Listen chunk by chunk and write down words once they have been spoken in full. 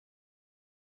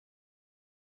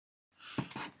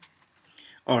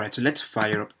Alright, so let's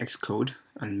fire up Xcode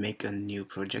and make a new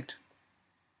project.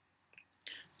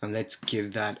 And let's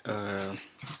give that a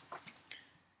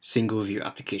single view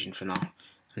application for now.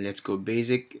 And let's go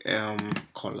basic,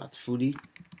 call that foodie.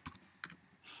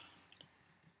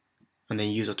 And then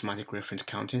use automatic reference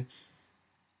counting.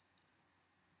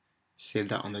 Save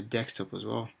that on the desktop as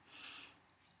well.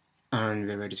 And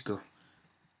we're ready to go.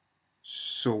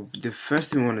 So the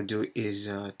first thing we want to do is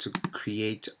to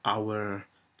create our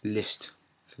list.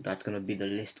 So that's going to be the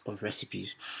list of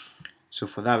recipes. So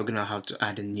for that, we're going to have to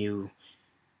add a new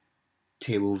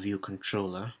table view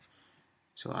controller.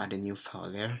 So add a new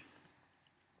file there.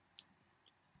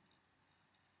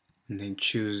 And then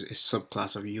choose a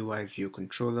subclass of UI view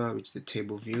controller, which is the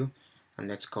table view. And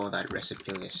let's call that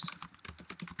recipe list.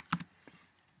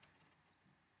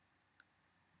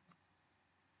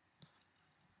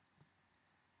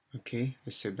 Okay,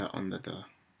 let's save that under the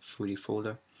foodie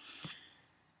folder.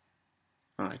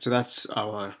 Alright, so that's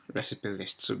our recipe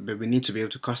list. So, but we need to be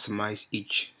able to customize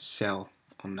each cell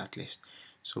on that list.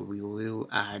 So we will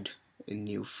add a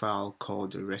new file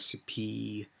called the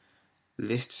recipe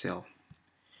list cell,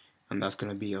 and that's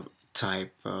going to be of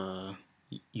type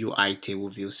UI table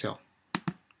view cell.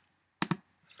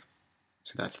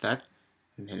 So that's that,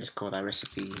 and then let's call that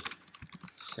recipe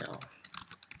cell.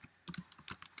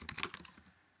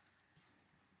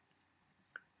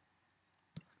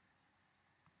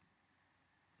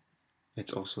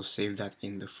 Let's also save that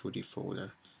in the foodie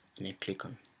folder and then click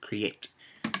on create.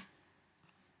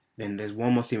 Then there's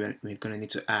one more thing we're going to need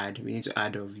to add. We need to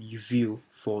add a view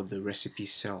for the recipe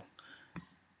cell.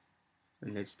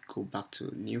 And let's go back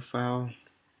to new file,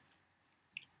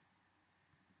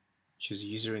 choose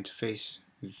user interface,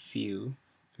 view,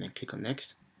 and then click on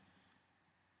next.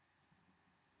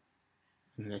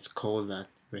 And let's call that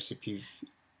recipe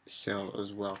cell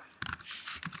as well.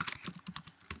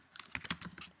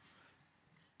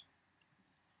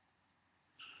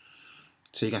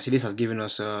 So you can see this has given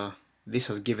us a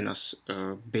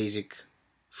basic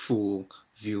full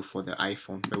view for the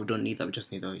iPhone, but we don't need that. We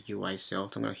just need a UI cell.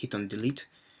 So I'm going to hit on delete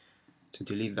to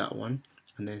delete that one,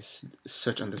 and then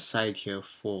search on the side here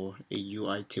for a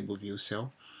UI table view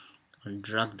cell and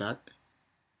drag that.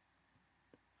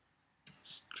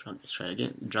 Let's try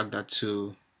again. Drag that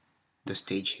to the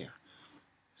stage here.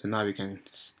 So now we can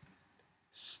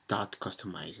start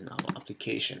customizing our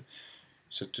application.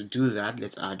 So to do that,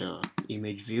 let's add a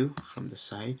image view from the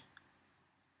side.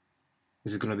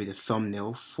 This is going to be the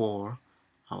thumbnail for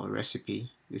our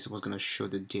recipe. This is what's going to show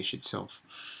the dish itself.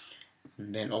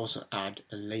 And then also add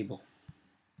a label.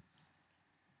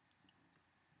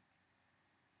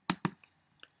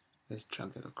 Let's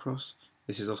drag that across.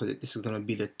 This is going to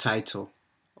be the title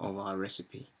of our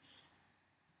recipe.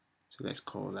 So let's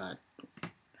call that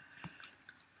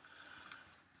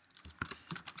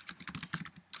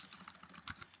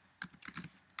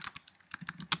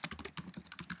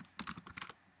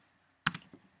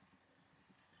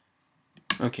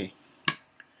okay.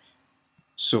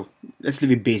 So let's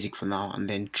leave it basic for now and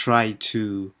then try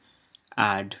to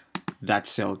add that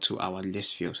cell to our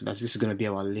list view. So this is going to be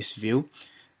our list view,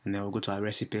 and then we'll go to our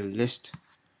recipe list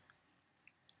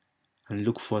and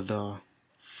look for the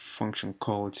function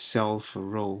called cell for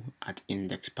row at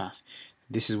index path.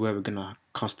 This is where we're going to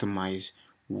customize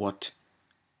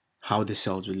how the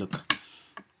cells will look.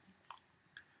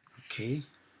 Okay,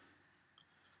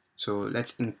 so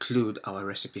let's include our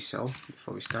recipe cell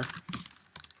before we start.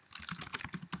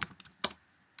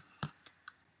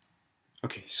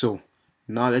 Okay, so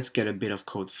now let's get a bit of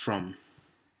code from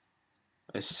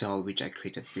a cell which I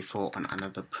created before on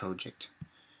another project,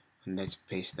 and let's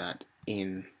paste that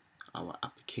in our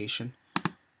application.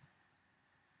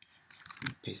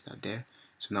 Paste that there.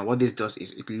 So now what this does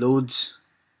is it loads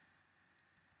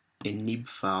a nib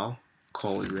file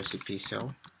called recipe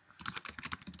cell,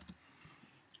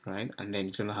 right? And then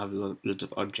it's going to have loads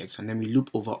of objects, and then we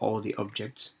loop over all the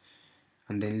objects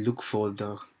and then look for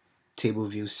the table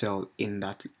view cell in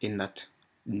that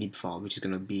nib file, which is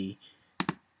going to be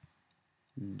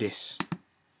this.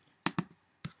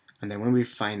 And then when we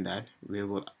find that, we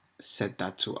will set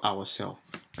that to our cell,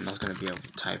 and that's going to be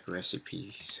of type recipe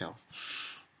cell.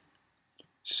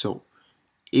 So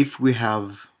if we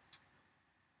have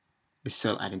a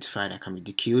cell identifier that can be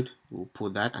dequeued, we'll pull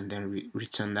that and then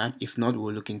return that. If not,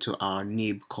 we'll look into our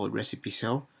nib called recipe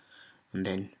cell and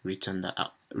then return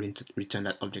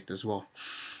that object as well.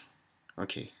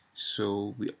 Okay,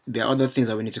 so there are other things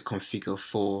that we need to configure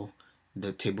for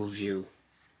the table view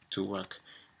to work.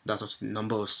 That's also the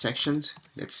number of sections.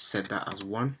 Let's set that as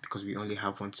 1 because we only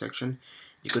have one section.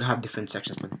 You could have different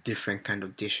sections for different kind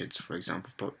of dishes, for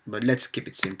example, but let's keep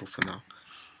it simple for now.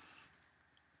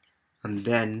 And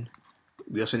then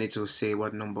we also need to say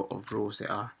what number of rows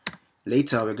there are.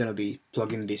 Later, we're going to be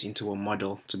plugging this into a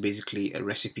model to basically a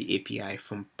recipe API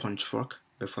from Punchfork.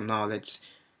 But for now, let's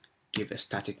give a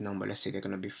static number. Let's say there are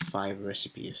going to be 5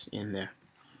 recipes in there.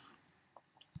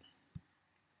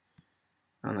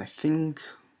 And I think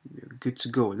we're good to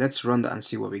go. Let's run that and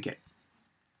see what we get.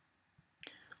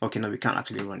 Okay, no, we can't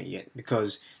actually run it yet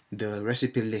because the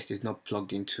recipe list is not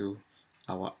plugged into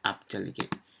our app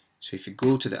delegate. So if you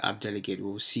go to the app delegate,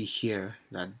 we'll see here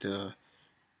that the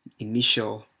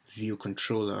initial view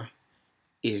controller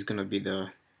is going to be the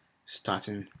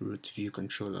starting root view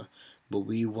controller, but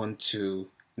we want to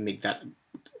make that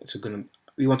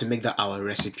our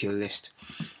recipe list.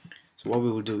 So what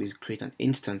we will do is create an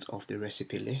instance of the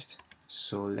recipe list.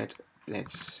 So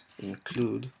let's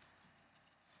include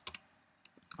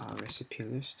our recipe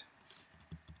list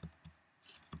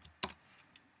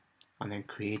and then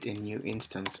create a new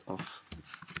instance of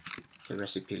the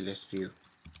recipe list view.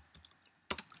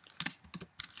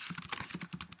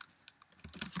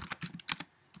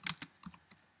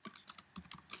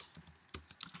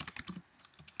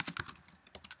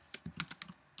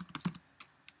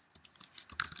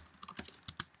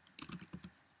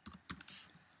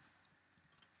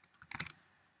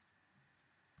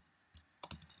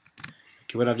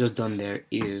 Okay, what I've just done there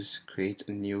is create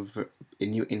a new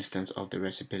instance of the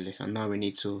recipe list, and now we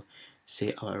need to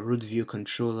say our root view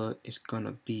controller is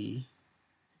gonna be,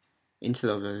 instead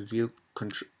of a view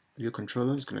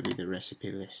controller, is gonna be the recipe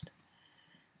list.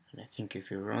 And I think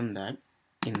if you run that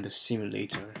in the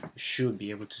simulator, you should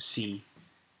be able to see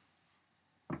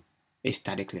a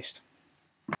static list.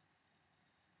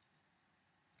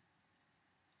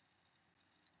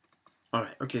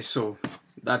 Alright, okay, so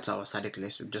that's our static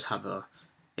list. We just have a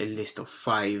list of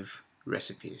 5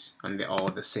 recipes and they're all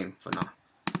the same for now.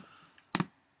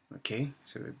 Okay,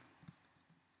 so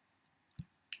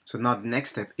now the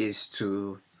next step is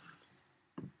to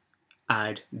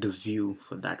add the view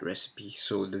for that recipe.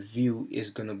 So the view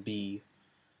is going to be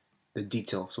the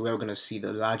detail. So we're going to see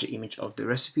the larger image of the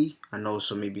recipe and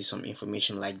also maybe some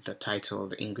information like the title,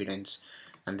 the ingredients,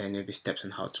 and then maybe steps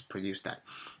on how to produce that.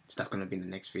 So that's going to be in the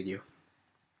next video.